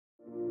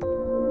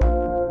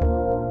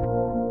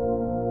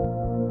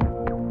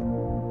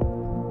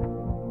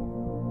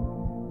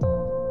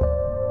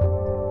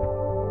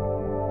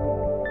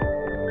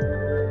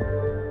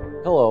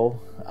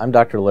I'm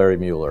Dr. Larry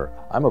Mueller.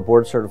 I'm a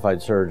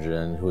board-certified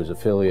surgeon who is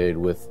affiliated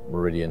with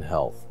Meridian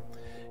Health.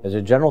 As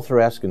a general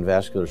thoracic and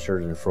vascular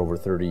surgeon for over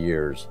 30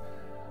 years,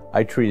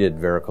 I treated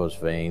varicose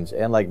veins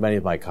and, like many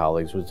of my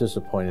colleagues, was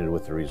disappointed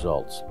with the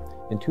results.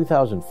 In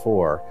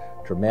 2004,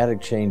 dramatic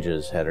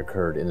changes had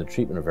occurred in the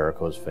treatment of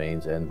varicose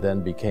veins and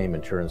then became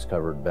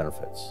insurance-covered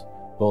benefits,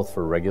 both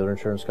for regular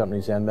insurance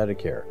companies and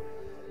Medicare.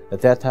 At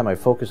that time, I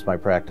focused my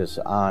practice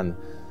on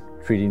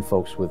treating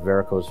folks with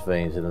varicose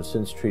veins and have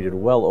since treated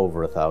well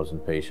over 1,000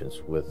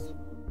 patients with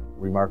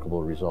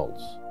remarkable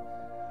results.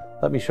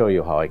 Let me show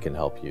you how I can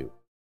help you.